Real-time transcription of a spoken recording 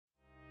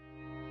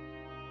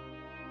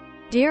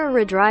Dear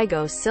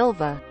Rodrygo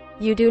Silva,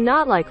 you do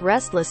not like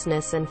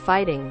restlessness and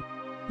fighting.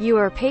 You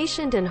are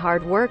patient and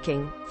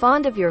hardworking,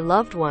 fond of your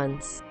loved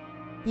ones.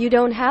 You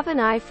don't have an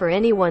eye for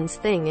anyone's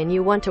thing and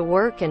you want to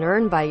work and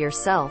earn by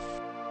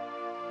yourself.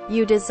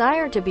 You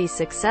desire to be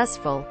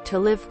successful, to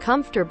live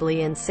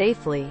comfortably and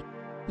safely.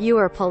 You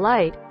are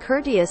polite,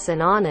 courteous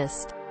and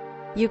honest.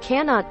 You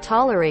cannot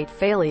tolerate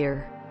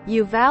failure.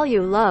 You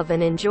value love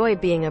and enjoy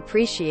being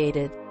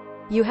appreciated.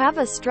 You have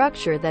a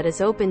structure that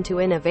is open to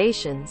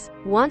innovations,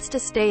 wants to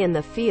stay in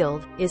the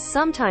field, is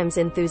sometimes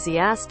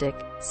enthusiastic,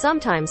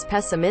 sometimes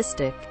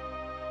pessimistic,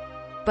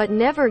 but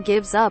never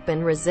gives up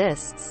and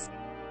resists.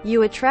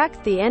 You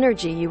attract the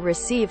energy you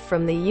receive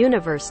from the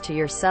universe to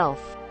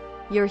yourself.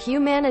 Your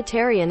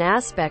humanitarian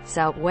aspects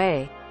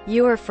outweigh.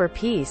 You are for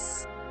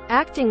peace.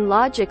 Acting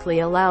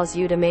logically allows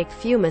you to make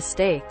few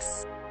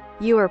mistakes.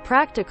 You are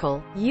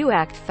practical, you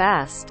act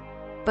fast.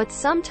 But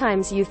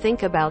sometimes you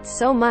think about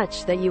so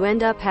much that you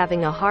end up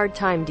having a hard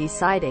time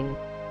deciding.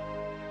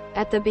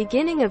 At the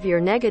beginning of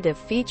your negative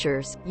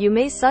features, you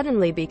may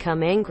suddenly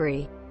become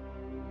angry.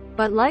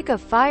 But like a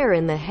fire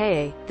in the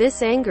hay,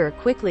 this anger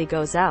quickly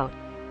goes out.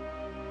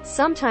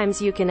 Sometimes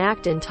you can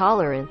act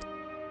intolerant.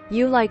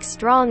 You like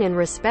strong and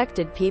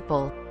respected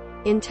people.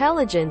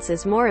 Intelligence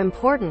is more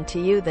important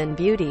to you than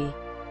beauty.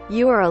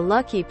 You are a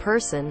lucky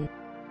person.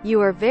 You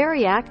are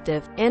very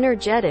active,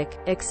 energetic,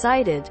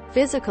 excited,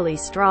 physically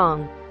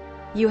strong.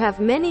 You have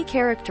many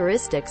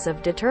characteristics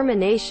of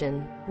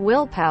determination,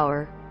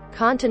 willpower,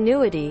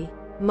 continuity,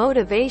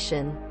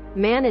 motivation,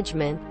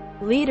 management,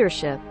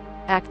 leadership,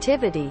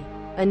 activity,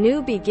 a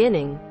new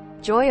beginning,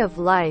 joy of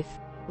life,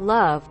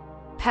 love,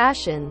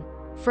 passion,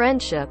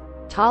 friendship,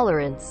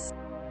 tolerance,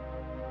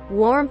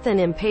 warmth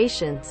and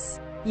impatience.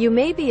 You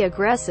may be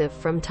aggressive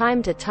from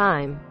time to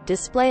time,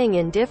 displaying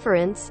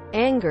indifference,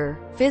 anger,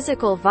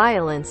 physical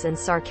violence and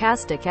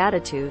sarcastic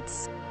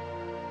attitudes.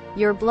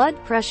 Your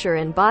blood pressure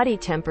and body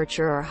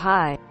temperature are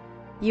high.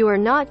 You are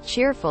not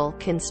cheerful,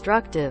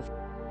 constructive.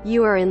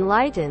 You are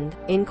enlightened,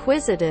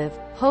 inquisitive,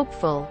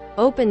 hopeful,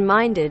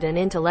 open-minded and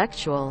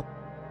intellectual.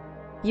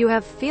 You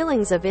have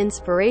feelings of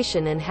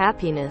inspiration and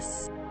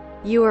happiness.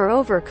 You are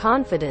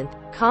overconfident,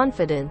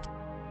 confident,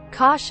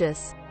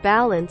 cautious,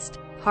 balanced,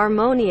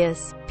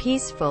 harmonious,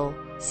 peaceful,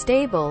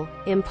 stable,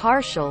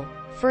 impartial,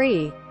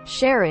 free,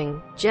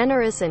 sharing,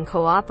 generous and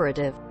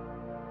cooperative.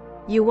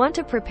 You want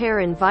to prepare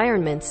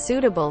environments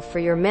suitable for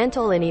your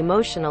mental and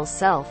emotional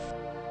self.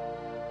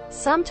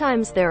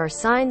 Sometimes there are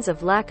signs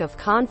of lack of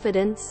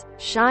confidence,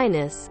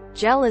 shyness,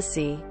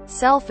 jealousy,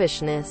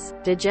 selfishness,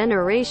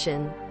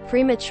 degeneration,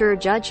 premature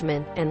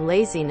judgment, and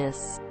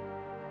laziness.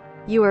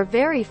 You are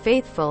very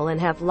faithful and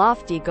have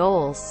lofty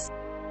goals.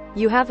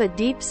 You have a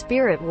deep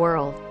spirit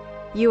world.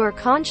 You are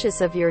conscious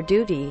of your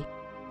duty.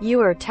 You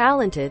are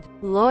talented,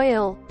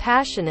 loyal,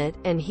 passionate,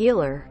 and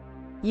healer.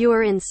 You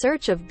are in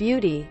search of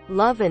beauty,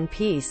 love and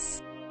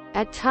peace.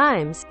 At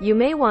times, you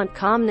may want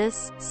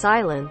calmness,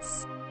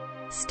 silence,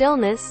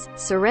 stillness,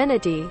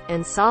 serenity,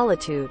 and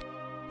solitude.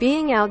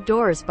 Being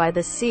outdoors by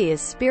the sea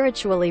is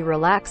spiritually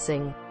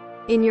relaxing.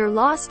 In your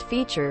lost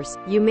features,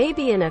 you may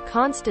be in a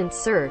constant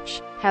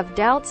search, have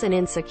doubts and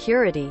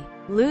insecurity,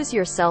 lose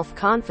your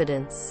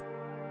self-confidence,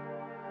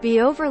 be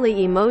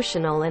overly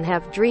emotional and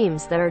have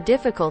dreams that are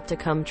difficult to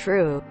come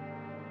true.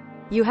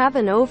 You have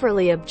an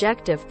overly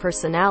objective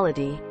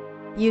personality.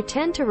 You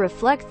tend to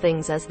reflect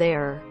things as they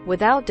are,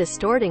 without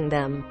distorting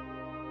them.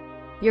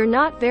 You're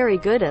not very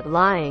good at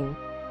lying.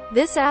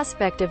 This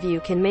aspect of you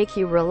can make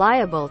you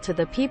reliable to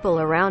the people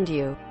around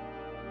you.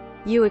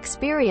 You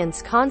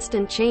experience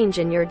constant change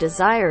in your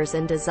desires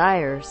and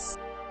desires.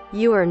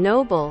 You are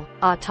noble,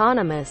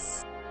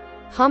 autonomous,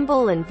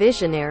 humble and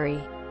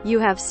visionary. You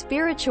have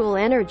spiritual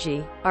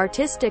energy,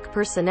 artistic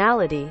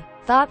personality,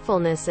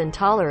 thoughtfulness and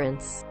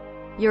tolerance.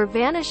 Your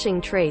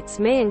vanishing traits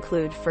may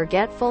include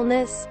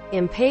forgetfulness,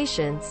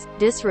 impatience,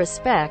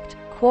 disrespect,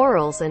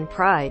 quarrels and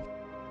pride.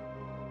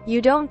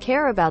 You don't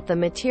care about the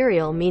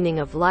material meaning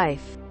of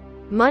life.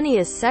 Money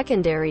is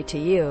secondary to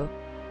you.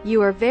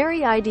 You are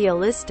very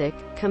idealistic,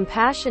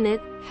 compassionate,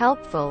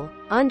 helpful,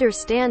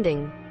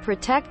 understanding,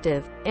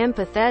 protective,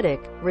 empathetic,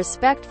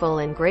 respectful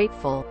and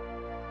grateful.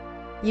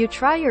 You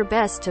try your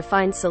best to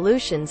find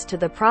solutions to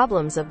the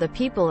problems of the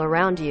people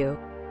around you.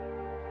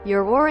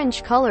 Your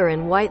orange color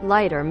and white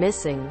light are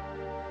missing.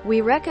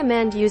 We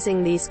recommend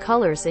using these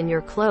colors in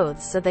your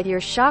clothes so that your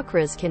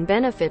chakras can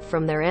benefit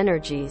from their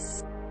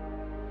energies.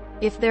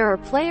 If there are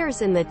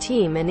players in the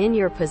team and in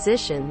your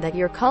position that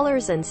your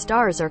colors and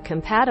stars are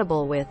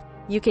compatible with,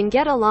 you can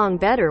get along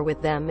better with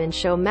them and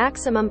show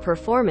maximum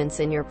performance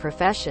in your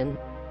profession.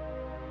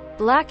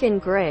 Black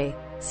and gray.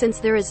 Since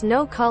there is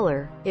no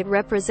color, it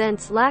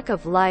represents lack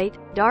of light,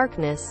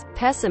 darkness,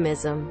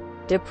 pessimism,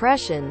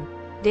 depression,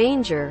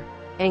 danger,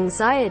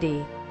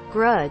 anxiety,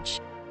 grudge,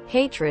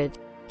 hatred,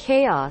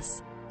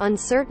 chaos,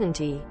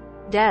 uncertainty,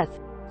 death,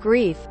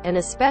 grief, and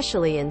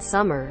especially in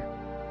summer.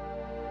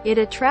 It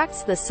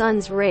attracts the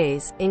sun's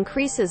rays,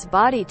 increases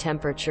body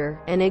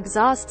temperature, and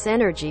exhausts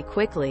energy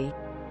quickly.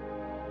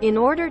 In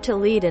order to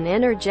lead an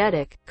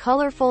energetic,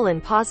 colorful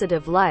and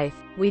positive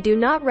life, We do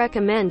not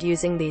recommend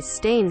using these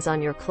stains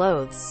on your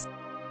clothes.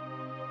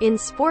 In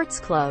sports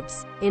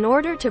clubs, in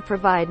order to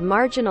provide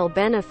marginal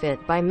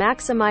benefit by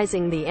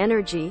maximizing the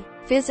energy,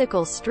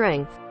 physical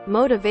strength,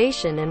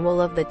 motivation and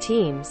will of the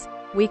teams,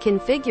 we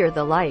configure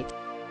the light,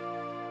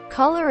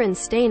 color and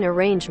stain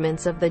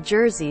arrangements of the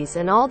jerseys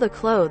and all the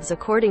clothes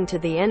according to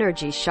the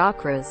energy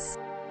chakras.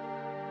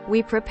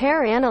 We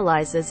prepare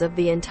analyses of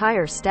the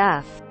entire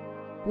staff.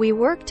 We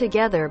work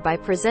together by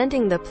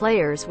presenting the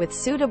players with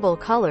suitable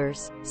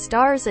colors,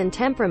 stars and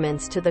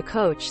temperaments to the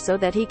coach so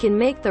that he can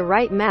make the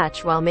right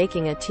match while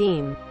making a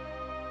team.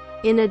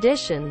 In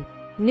addition,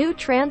 new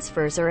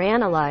transfers are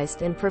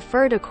analyzed and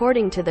preferred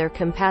according to their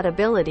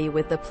compatibility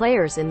with the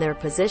players in their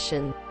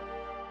position.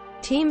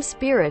 Team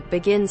spirit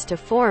begins to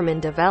form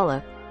and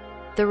develop.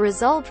 The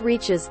result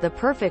reaches the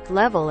perfect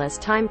level as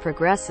time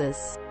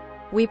progresses.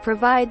 We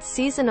provide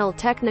seasonal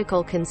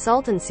technical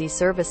consultancy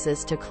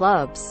services to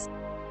clubs.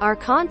 Our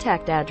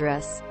contact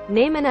address,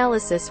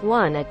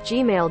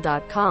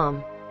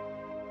 nameanalysis1@gmail.com.